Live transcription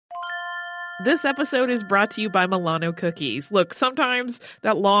This episode is brought to you by Milano Cookies. Look, sometimes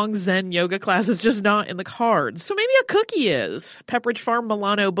that long Zen yoga class is just not in the cards, so maybe a cookie is. Pepperidge Farm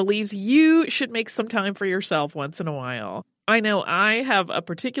Milano believes you should make some time for yourself once in a while. I know I have a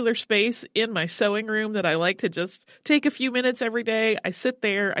particular space in my sewing room that I like to just take a few minutes every day. I sit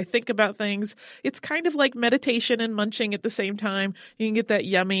there, I think about things. It's kind of like meditation and munching at the same time. You can get that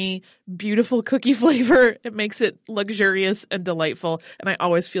yummy, beautiful cookie flavor. It makes it luxurious and delightful, and I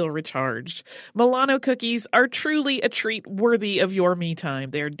always feel recharged. Milano cookies are truly a treat worthy of your me time.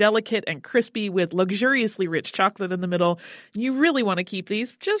 They're delicate and crispy with luxuriously rich chocolate in the middle. You really want to keep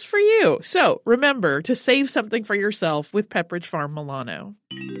these just for you. So remember to save something for yourself with Pepperidge Farm Milano.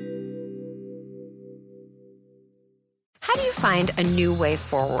 How do you find a new way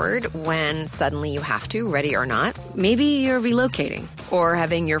forward when suddenly you have to, ready or not? Maybe you're relocating, or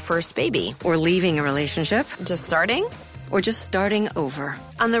having your first baby, or leaving a relationship, just starting, or just starting over.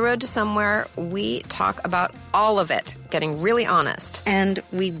 On the Road to Somewhere, we talk about all of it, getting really honest. And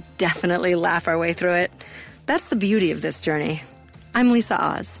we definitely laugh our way through it. That's the beauty of this journey. I'm Lisa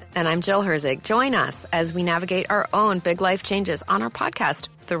Oz. And I'm Jill Herzig. Join us as we navigate our own big life changes on our podcast,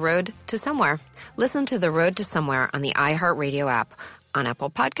 The Road to Somewhere. Listen to The Road to Somewhere on the iHeartRadio app, on Apple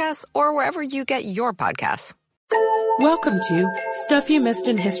Podcasts, or wherever you get your podcasts. Welcome to Stuff You Missed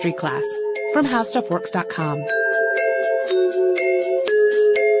in History Class from HowStuffWorks.com.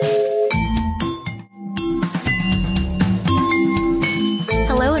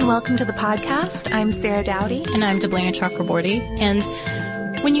 Hello and welcome to the podcast. I'm Sarah Dowdy. And I'm Deblina Chakraborty. And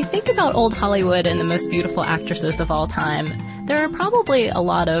when you think about old Hollywood and the most beautiful actresses of all time, there are probably a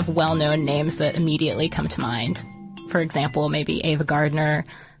lot of well-known names that immediately come to mind. For example, maybe Ava Gardner,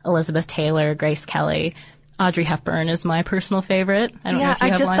 Elizabeth Taylor, Grace Kelly. Audrey Hepburn is my personal favorite. I don't know if you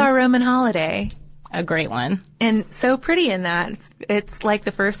have one. I just saw Roman Holiday. A great one. And so pretty in that. It's like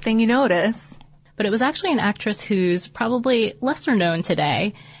the first thing you notice. But it was actually an actress who's probably lesser known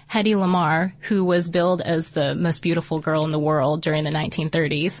today, Hedy Lamarr, who was billed as the most beautiful girl in the world during the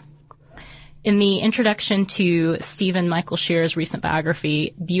 1930s. In the introduction to Stephen Michael Shear's recent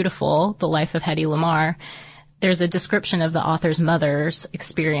biography, Beautiful, The Life of Hedy Lamarr, there's a description of the author's mother's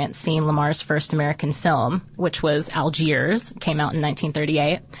experience seeing Lamarr's first American film, which was Algiers, came out in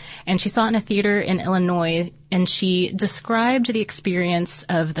 1938. And she saw it in a theater in Illinois, and she described the experience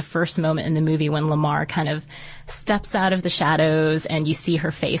of the first moment in the movie when Lamarr kind of steps out of the shadows and you see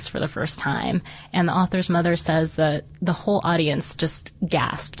her face for the first time. And the author's mother says that the whole audience just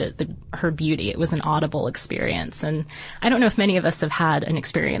gasped at her beauty. It was an audible experience. And I don't know if many of us have had an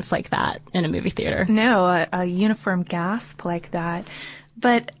experience like that in a movie theater. No, a uniform gasp like that.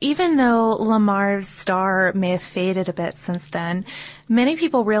 But even though Lamarr's star may have faded a bit since then, many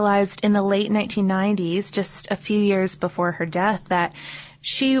people realized in the late 1990s, just a few years before her death, that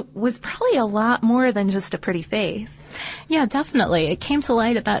she was probably a lot more than just a pretty face. Yeah, definitely. It came to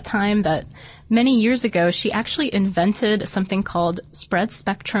light at that time that many years ago, she actually invented something called spread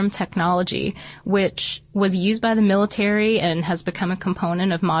spectrum technology, which was used by the military and has become a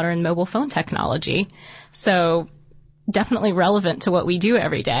component of modern mobile phone technology. So definitely relevant to what we do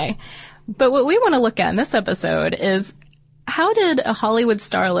every day. But what we want to look at in this episode is, how did a Hollywood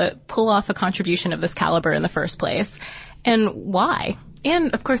starlet pull off a contribution of this caliber in the first place? And why?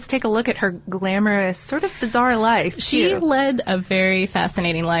 And, of course, take a look at her glamorous, sort of bizarre life. She led a very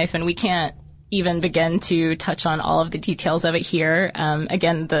fascinating life, and we can't even begin to touch on all of the details of it here.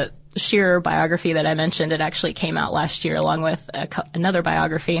 Again, the Shearer biography that I mentioned, it actually came out last year along with another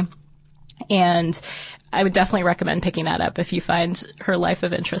biography. And I would definitely recommend picking that up if you find her life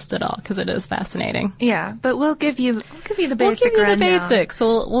of interest at all, because it is fascinating. Yeah, but we'll give you the basic We'll give you rundown. the basics.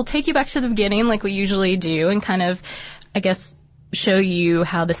 We'll take you back to the beginning like we usually do and kind of, I guess, show you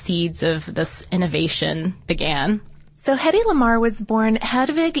how the seeds of this innovation began. So Hedy Lamarr was born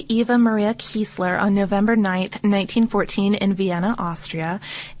Hedwig Eva Maria Kiesler on November 9th, 1914 in Vienna, Austria.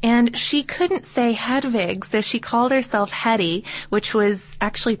 And she couldn't say Hedwig, so she called herself Hedy, which was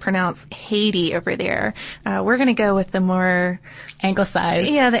actually pronounced Hedy over there. We're going to go with the more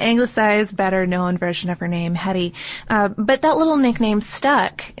anglicized. Yeah, the anglicized, better known version of her name, Hedy. But that little nickname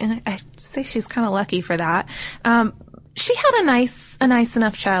stuck. And I say she's kind of lucky for that. She had a nice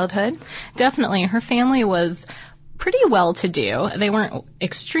enough childhood. Definitely. Her family was pretty well-to-do. They weren't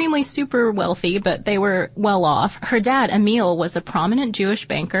extremely super wealthy, but they were well off. Her dad, Emil, was a prominent Jewish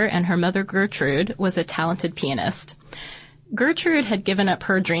banker, and her mother, Gertrude, was a talented pianist. Gertrude had given up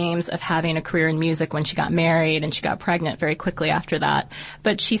her dreams of having a career in music when she got married, and she got pregnant very quickly after that.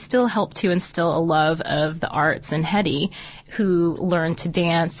 But she still helped to instill a love of the arts in Hedy, who learned to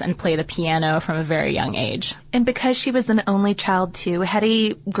dance and play the piano from a very young age. And because she was an only child too,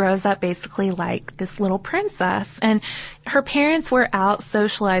 Hedy grows up basically like this little princess. And her parents were out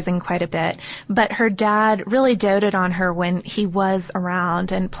socializing quite a bit, but her dad really doted on her when he was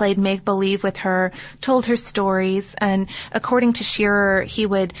around and played make-believe with her, told her stories, and according to Shearer, he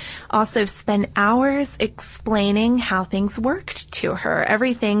would also spend hours explaining how things worked to her.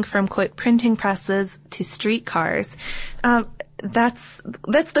 Everything from, quote, printing presses to streetcars.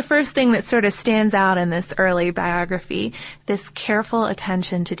 That's the first thing that sort of stands out in this early biography, this careful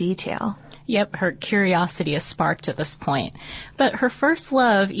attention to detail. Yep, her curiosity is sparked at this point. But her first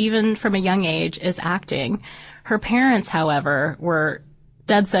love, even from a young age, is acting. Her parents, however, were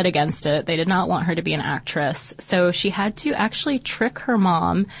dead set against it. They did not want her to be an actress. So she had to actually trick her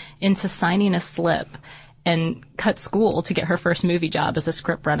mom into signing a slip and cut school to get her first movie job as a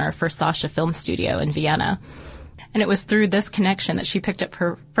scriptrunner for Sasha Film Studio in Vienna. And it was through this connection that she picked up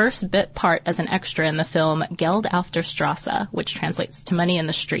her first bit part as an extra in the film Geld auf der Straße, which translates to Money in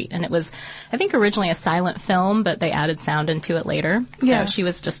the Street. And it was, I think, originally a silent film, but they added sound into it later. So she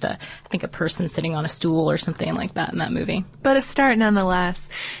was just I think a person sitting on a stool or something like that in that movie. But a start nonetheless.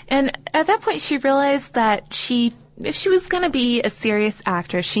 And at that point she realized that if she was going to be a serious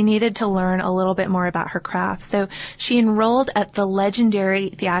actress, she needed to learn a little bit more about her craft. So she enrolled at the legendary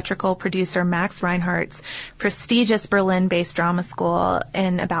theatrical producer Max Reinhardt's prestigious Berlin-based drama school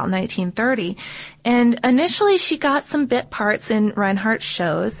in about 1930. And initially she got some bit parts in Reinhardt's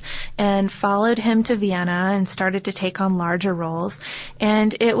shows and followed him to Vienna and started to take on larger roles.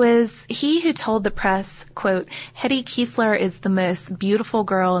 And it was he who told the press, quote, Hedy Lamarr is the most beautiful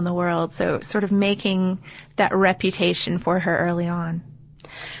girl in the world. So sort of making that reputation for her early on.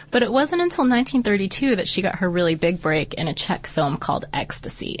 But it wasn't until 1932 that she got her really big break in a Czech film called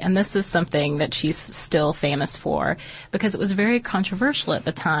Ecstasy. And this is something that she's still famous for because it was very controversial at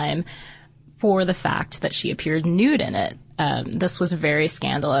the time for the fact that she appeared nude in it. This was very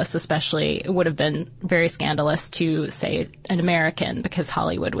scandalous, especially it would have been very scandalous to, say, an American because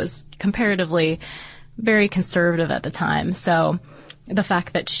Hollywood was comparatively very conservative at the time. So the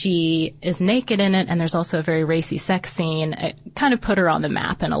fact that she is naked in it and there's also a very racy sex scene, it kind of put her on the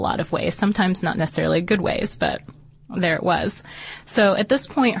map in a lot of ways, sometimes not necessarily good ways, but there it was. So at this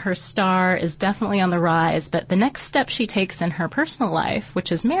point, her star is definitely on the rise, but the next step she takes in her personal life,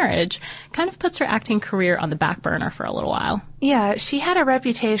 which is marriage, kind of puts her acting career on the back burner for a little while. Yeah, she had a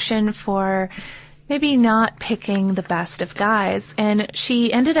reputation for maybe not picking the best of guys, and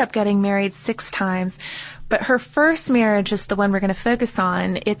she ended up getting married 6 times. But her first marriage is the one we're going to focus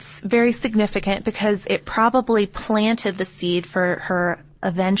on. It's very significant because it probably planted the seed for her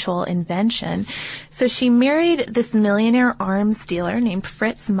eventual invention. So she married this millionaire arms dealer named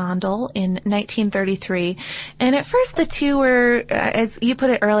Fritz Mandl in 1933. And at first the two were, as you put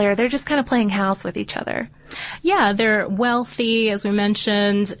it earlier, they're just kind of playing house with each other. Yeah, they're wealthy, as we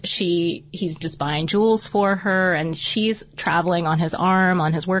mentioned. He's just buying jewels for her, and she's traveling on his arm,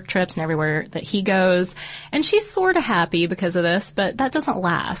 on his work trips and everywhere that he goes. And she's sort of happy because of this, but that doesn't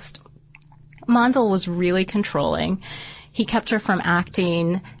last. Mandl was really controlling. He kept her from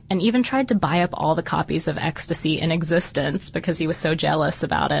acting and even tried to buy up all the copies of Ecstasy in existence because he was so jealous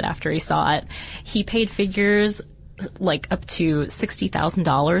about it after he saw it. He paid figures like up to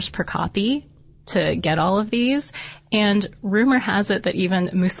 $60,000 per copy to get all of these. And rumor has it that even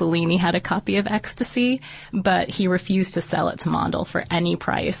Mussolini had a copy of Ecstasy, but he refused to sell it to Mandl for any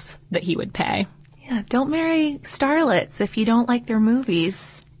price that he would pay. Yeah, don't marry starlets if you don't like their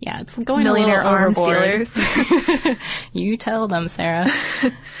movies. Yeah, it's going millionaire a little overboard. Arms dealers. You tell them, Sarah.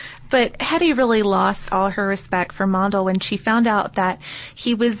 But Hedy really lost all her respect for Mandl when she found out that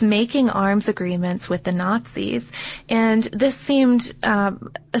he was making arms agreements with the Nazis. And this seemed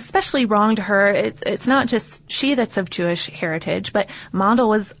especially wrong to her. It's not just she that's of Jewish heritage, but Mandl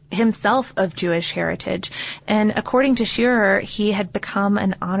was himself of Jewish heritage. And according to Shearer, he had become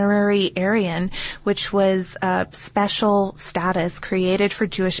an honorary Aryan, which was a special status created for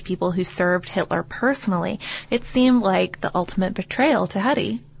Jewish people who served Hitler personally. It seemed like the ultimate betrayal to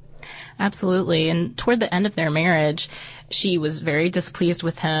Hedy. Absolutely. And toward the end of their marriage, she was very displeased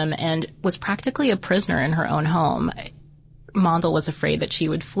with him and was practically a prisoner in her own home. Mandl was afraid that she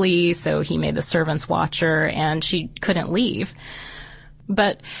would flee, so he made the servants watch her, and she couldn't leave.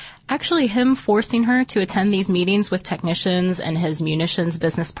 But actually him forcing her to attend these meetings with technicians and his munitions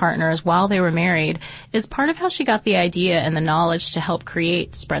business partners while they were married is part of how she got the idea and the knowledge to help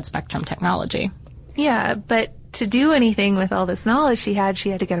create spread spectrum technology. Yeah, but to do anything with all this knowledge she had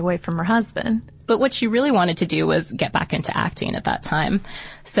to get away from her husband. But what she really wanted to do was get back into acting at that time.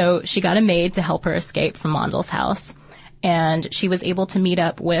 So she got a maid to help her escape from Mandl's house. And she was able to meet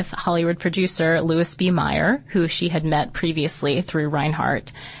up with Hollywood producer Louis B. Mayer, who she had met previously through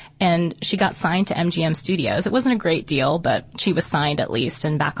Reinhardt. And she got signed to MGM Studios. It wasn't a great deal, but she was signed at least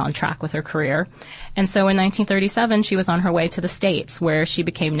and back on track with her career. And so in 1937, she was on her way to the States, where she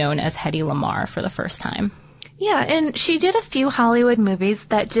became known as Hedy Lamarr for the first time. Yeah, and she did a few Hollywood movies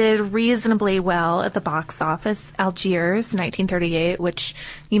that did reasonably well at the box office. Algiers, 1938, which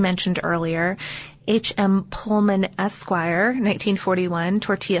you mentioned earlier. H.M. Pullman Esquire, 1941,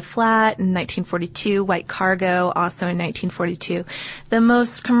 Tortilla Flat in 1942, White Cargo, also in 1942. The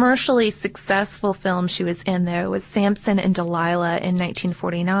most commercially successful film she was in, though, was Samson and Delilah in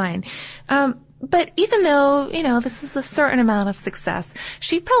 1949. But even though, this is a certain amount of success,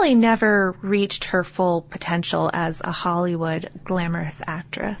 she probably never reached her full potential as a Hollywood glamorous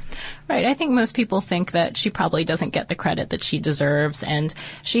actress. Right. I think most people think that she probably doesn't get the credit that she deserves, and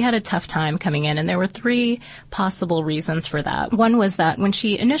she had a tough time coming in, and there were three possible reasons for that. One was that when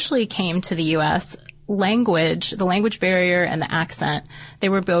she initially came to the U.S., the language barrier and the accent, they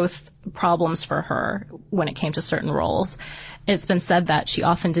were both problems for her when it came to certain roles. It's been said that she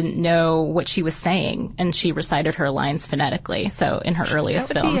often didn't know what she was saying, and she recited her lines phonetically. So in her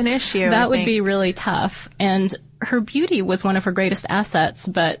earliest films, that would be an issue. That would be really tough. And her beauty was one of her greatest assets,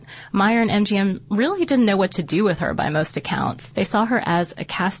 but Mayer and MGM really didn't know what to do with her by most accounts. They saw her as a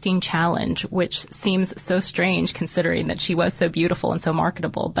casting challenge, which seems so strange considering that she was so beautiful and so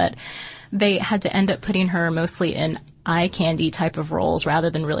marketable, but they had to end up putting her mostly in eye candy type of roles rather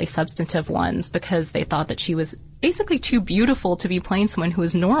than really substantive ones because they thought that she was basically too beautiful to be playing someone who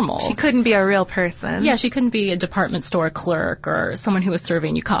was normal. She couldn't be a real person. Yeah, she couldn't be a department store clerk or someone who was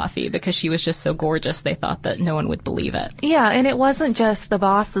serving you coffee because she was just so gorgeous they thought that no one would believe it. Yeah, and it wasn't just the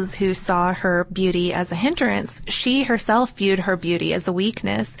bosses who saw her beauty as a hindrance. She herself viewed her beauty as a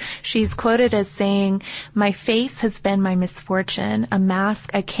weakness. She's quoted as saying, "My face has been my misfortune, a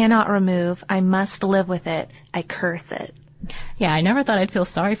mask I cannot remove. I must live with it. I curse it." Yeah, I never thought I'd feel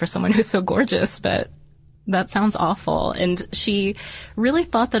sorry for someone who's so gorgeous, but that sounds awful. And she really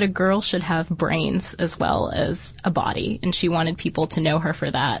thought that a girl should have brains as well as a body, and she wanted people to know her for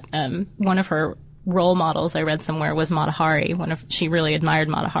that. One of her role models I read somewhere was Mata Hari. She really admired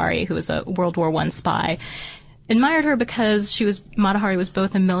Mata Hari, who was a World War I spy. Admired her because Mata Hari was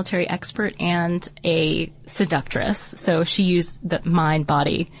both a military expert and a seductress, so she used the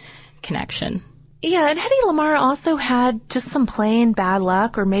mind-body connection. Yeah, and Hedy Lamarr also had just some plain bad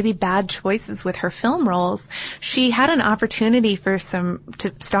luck or maybe bad choices with her film roles. She had an opportunity to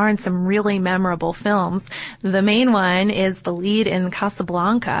star in some really memorable films. The main one is the lead in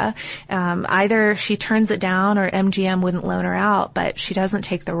Casablanca. Either she turns it down or MGM wouldn't loan her out, but she doesn't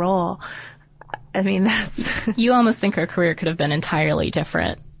take the role. I mean, that's... You almost think her career could have been entirely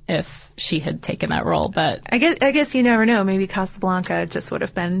different if she had taken that role, but I guess you never know. Maybe Casablanca just would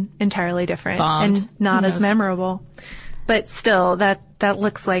have been entirely different bombed. And not as memorable. But still, that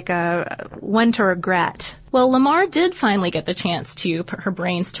looks like a one to regret. Well, Lamarr did finally get the chance to put her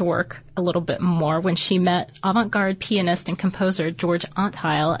brains to work a little bit more when she met avant-garde pianist and composer George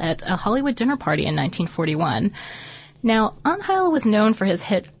Antheil at a Hollywood dinner party in 1941. Now, Antheil was known for his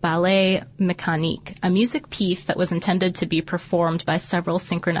hit Ballet Mécanique, a music piece that was intended to be performed by several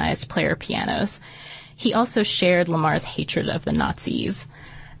synchronized player pianos. He also shared Lamarr's hatred of the Nazis.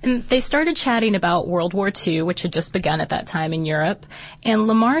 And they started chatting about World War II, which had just begun at that time in Europe, and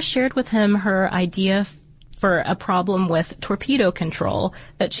Lamarr shared with him her idea for a problem with torpedo control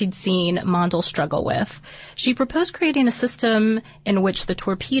that she'd seen Mondel struggle with. She proposed creating a system in which the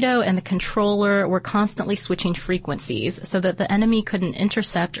torpedo and the controller were constantly switching frequencies so that the enemy couldn't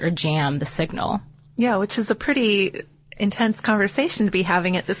intercept or jam the signal. Yeah, which is a pretty intense conversation to be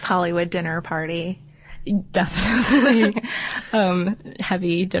having at this Hollywood dinner party. Definitely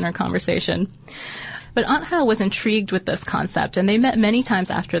heavy dinner conversation. But Antheil was intrigued with this concept, and they met many times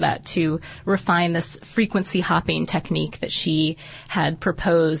after that to refine this frequency hopping technique that she had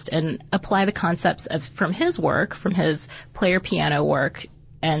proposed and apply the concepts from his player piano work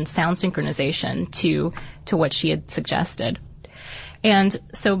and sound synchronization to what she had suggested. And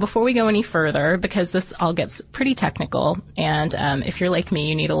so before we go any further, because this all gets pretty technical, and if you're like me,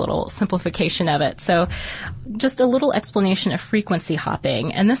 you need a little simplification of it. So just a little explanation of frequency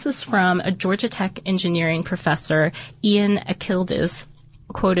hopping. And this is from a Georgia Tech engineering professor, Ian Achildes,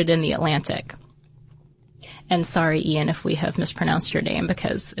 quoted in The Atlantic. And sorry, Ian, if we have mispronounced your name,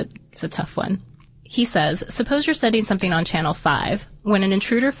 because it's a tough one. He says, suppose you're setting something on channel 5, when an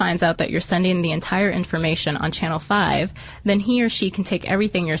intruder finds out that you're sending the entire information on Channel 5, then he or she can take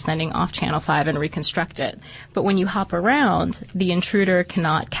everything you're sending off Channel 5 and reconstruct it. But when you hop around, the intruder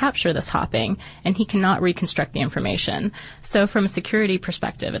cannot capture this hopping, and he cannot reconstruct the information. So from a security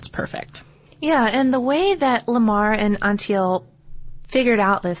perspective, it's perfect. Yeah, and the way that Lamarr and Antheil figured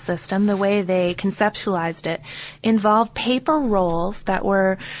out this system, the way they conceptualized it, involved paper rolls that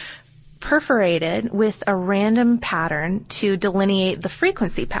were perforated with a random pattern to delineate the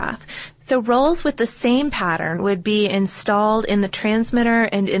frequency path. So rolls with the same pattern would be installed in the transmitter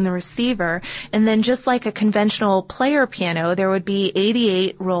and in the receiver, and then just like a conventional player piano, there would be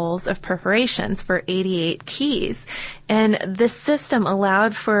 88 rolls of perforations for 88 keys. And this system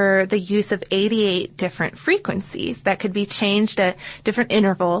allowed for the use of 88 different frequencies that could be changed at different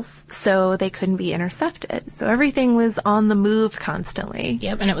intervals so they couldn't be intercepted. So everything was on the move constantly.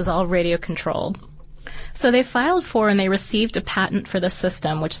 Yep, and it was all radio controlled. So they filed for and they received a patent for the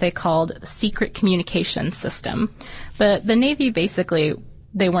system, which they called Secret Communications System. But the Navy basically,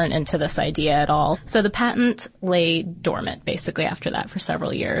 they weren't into this idea at all. So the patent lay dormant basically after that for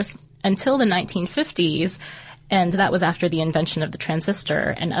several years until the 1950s. And that was after the invention of the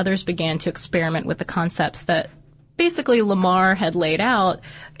transistor, and others began to experiment with the concepts that basically Lamarr had laid out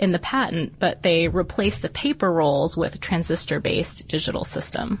in the patent, but they replaced the paper rolls with a transistor-based digital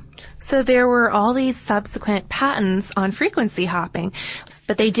system. So there were all these subsequent patents on frequency hopping,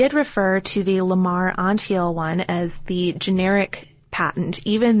 but they did refer to the Lamarr-Antheil one as the generic patent,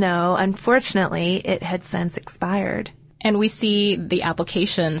 even though, unfortunately, it had since expired. And we see the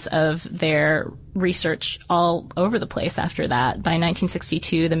applications of their research all over the place after that. By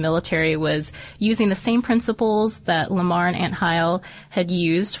 1962, the military was using the same principles that Lamarr and Antheil had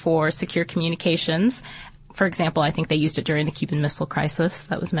used for secure communications. For example, I think they used it during the Cuban Missile Crisis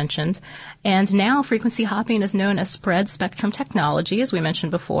that was mentioned. And now frequency hopping is known as spread spectrum technology, as we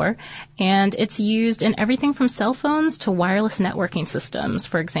mentioned before. And it's used in everything from cell phones to wireless networking systems.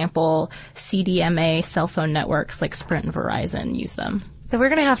 For example, CDMA cell phone networks like Sprint and Verizon use them. So we're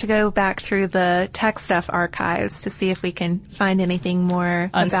going to have to go back through the Tech Stuff archives to see if we can find anything more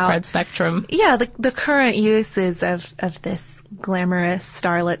on about spread spectrum. Yeah, the current uses of this glamorous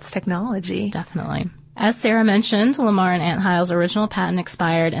starlet's technology. Definitely. As Sarah mentioned, Lamarr and Antheil's original patent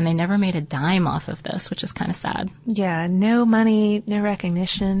expired, and they never made a dime off of this, which is kind of sad. Yeah, no money, no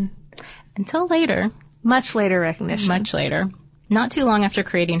recognition. Until later. Much later recognition. Much later. Not too long after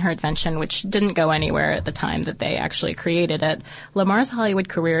creating her invention, which didn't go anywhere at the time that they actually created it, Lamarr's Hollywood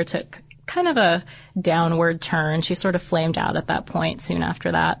career took kind of a downward turn. She sort of flamed out at that point soon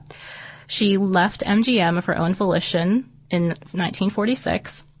after that. She left MGM of her own volition in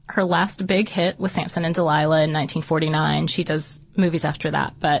 1946. Her last big hit was Samson and Delilah in 1949. She does movies after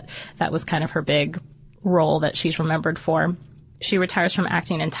that, but that was kind of her big role that she's remembered for. She retires from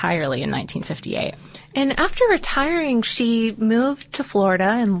acting entirely in 1958. And after retiring, she moved to Florida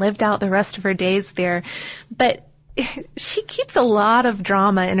and lived out the rest of her days there. But she keeps a lot of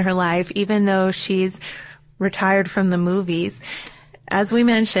drama in her life, even though she's retired from the movies. As we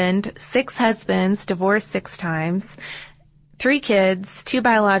mentioned, 6 husbands, divorced 6 times. 3 kids, 2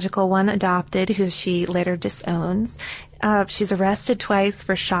 biological, 1 adopted, who she later disowns. She's arrested twice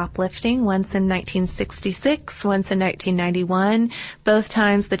for shoplifting, once in 1966, once in 1991. Both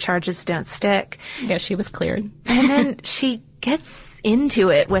times the charges don't stick. Yeah, she was cleared. And then she gets into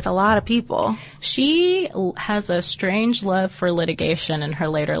it with a lot of people. She has a strange love for litigation in her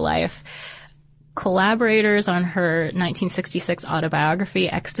later life. Collaborators on her 1966 autobiography,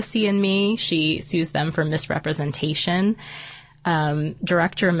 Ecstasy in Me, she sues them for misrepresentation.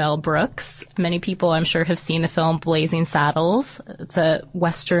 Director Mel Brooks, many people I'm sure have seen the film Blazing Saddles. It's a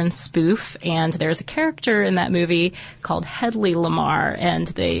Western spoof, and there's a character in that movie called Hedy Lamarr, and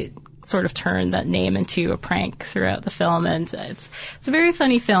they sort of turned that name into a prank throughout the film, and it's a very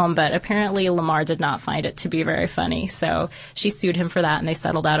funny film, but apparently Lamarr did not find it to be very funny, so she sued him for that, and they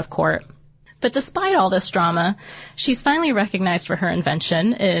settled out of court. But despite all this drama, she's finally recognized for her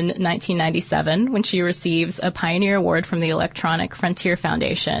invention in 1997 when she receives a Pioneer Award from the Electronic Frontier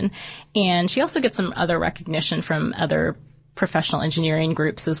Foundation. And she also gets some other recognition from other professional engineering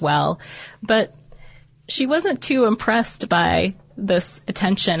groups as well. But she wasn't too impressed by this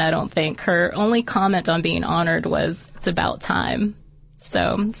attention, I don't think. Her only comment on being honored was, "It's about time."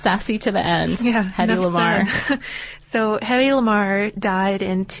 So, sassy to the end. Yeah, Hedy Lamarr. So Hedy Lamarr died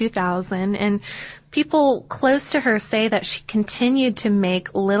in 2000, and people close to her say that she continued to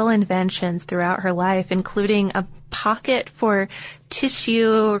make little inventions throughout her life, including a pocket for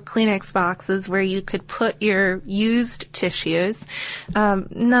tissue or Kleenex boxes where you could put your used tissues.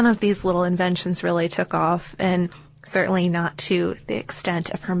 None of these little inventions really took off, and Certainly not to the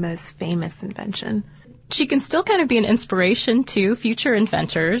extent of her most famous invention. She can still kind of be an inspiration to future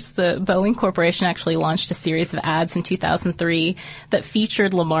inventors. The Boeing Corporation actually launched a series of ads in 2003 that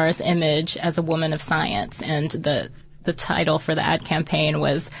featured Lamarr's image as a woman of science, and the title for the ad campaign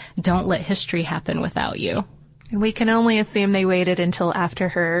was "Don't Let History Happen Without You." And we can only assume they waited until after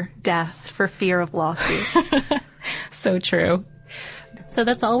her death for fear of lawsuit. So true. So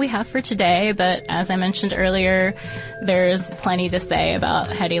that's all we have for today, but as I mentioned earlier, there's plenty to say about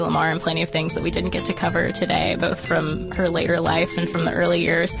Hedy Lamarr and plenty of things that we didn't get to cover today, both from her later life and from the early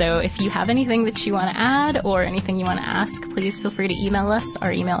years. So if you have anything that you want to add or anything you want to ask, please feel free to email us.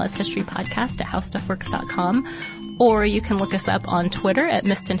 Our email is historypodcast@howstuffworks.com, or you can look us up on Twitter at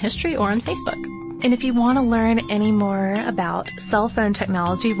Missed in History or on Facebook. And if you want to learn any more about cell phone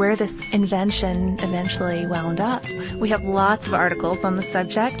technology, where this invention eventually wound up, we have lots of articles on the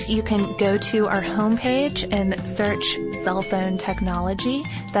subject. You can go to our homepage and search cell phone technology.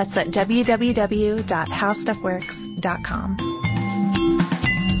 That's at www.howstuffworks.com.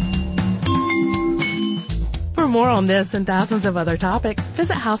 For more on this and thousands of other topics,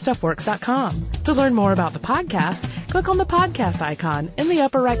 visit howstuffworks.com. To learn more about the podcast, click on the podcast icon in the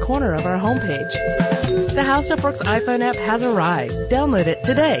upper right corner of our homepage. The How Stuff Works iPhone app has arrived. Download it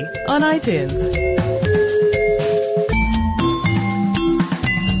today on iTunes.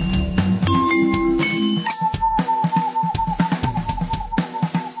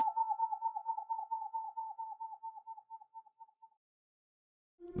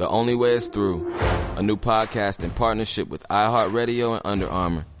 The Only Way is Through, a new podcast in partnership with iHeartRadio and Under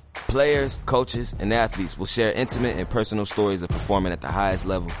Armour. Players, coaches, and athletes will share intimate and personal stories of performing at the highest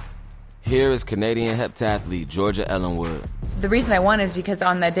level. Here is Canadian heptathlete Georgia Ellenwood. The reason I won is because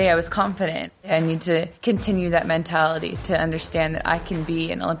on that day I was confident. I need to continue that mentality to understand that I can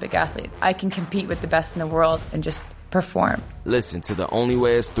be an Olympic athlete. I can compete with the best in the world and just perform. Listen to The Only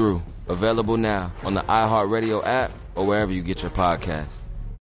Way is Through, available now on the iHeartRadio app or wherever you get your podcasts.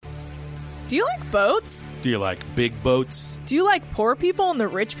 Do you like boats? Do you like big boats? Do you like poor people and the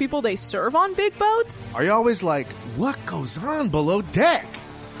rich people they serve on big boats? Are you always like, what goes on below deck?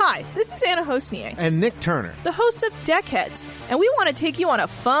 Hi, this is Anna Hosnier. And Nick Turner. The hosts of Deckheads, and we want to take you on a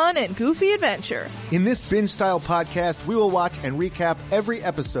fun and goofy adventure. In this binge-style podcast, we will watch and recap every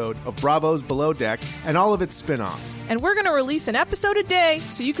episode of Bravo's Below Deck and all of its spin-offs. And we're going to release an episode a day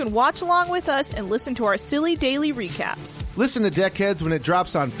so you can watch along with us and listen to our silly daily recaps. Listen to Deckheads when it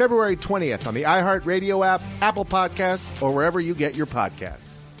drops on February 20th on the iHeartRadio app, Apple Podcasts, or wherever you get your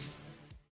podcasts.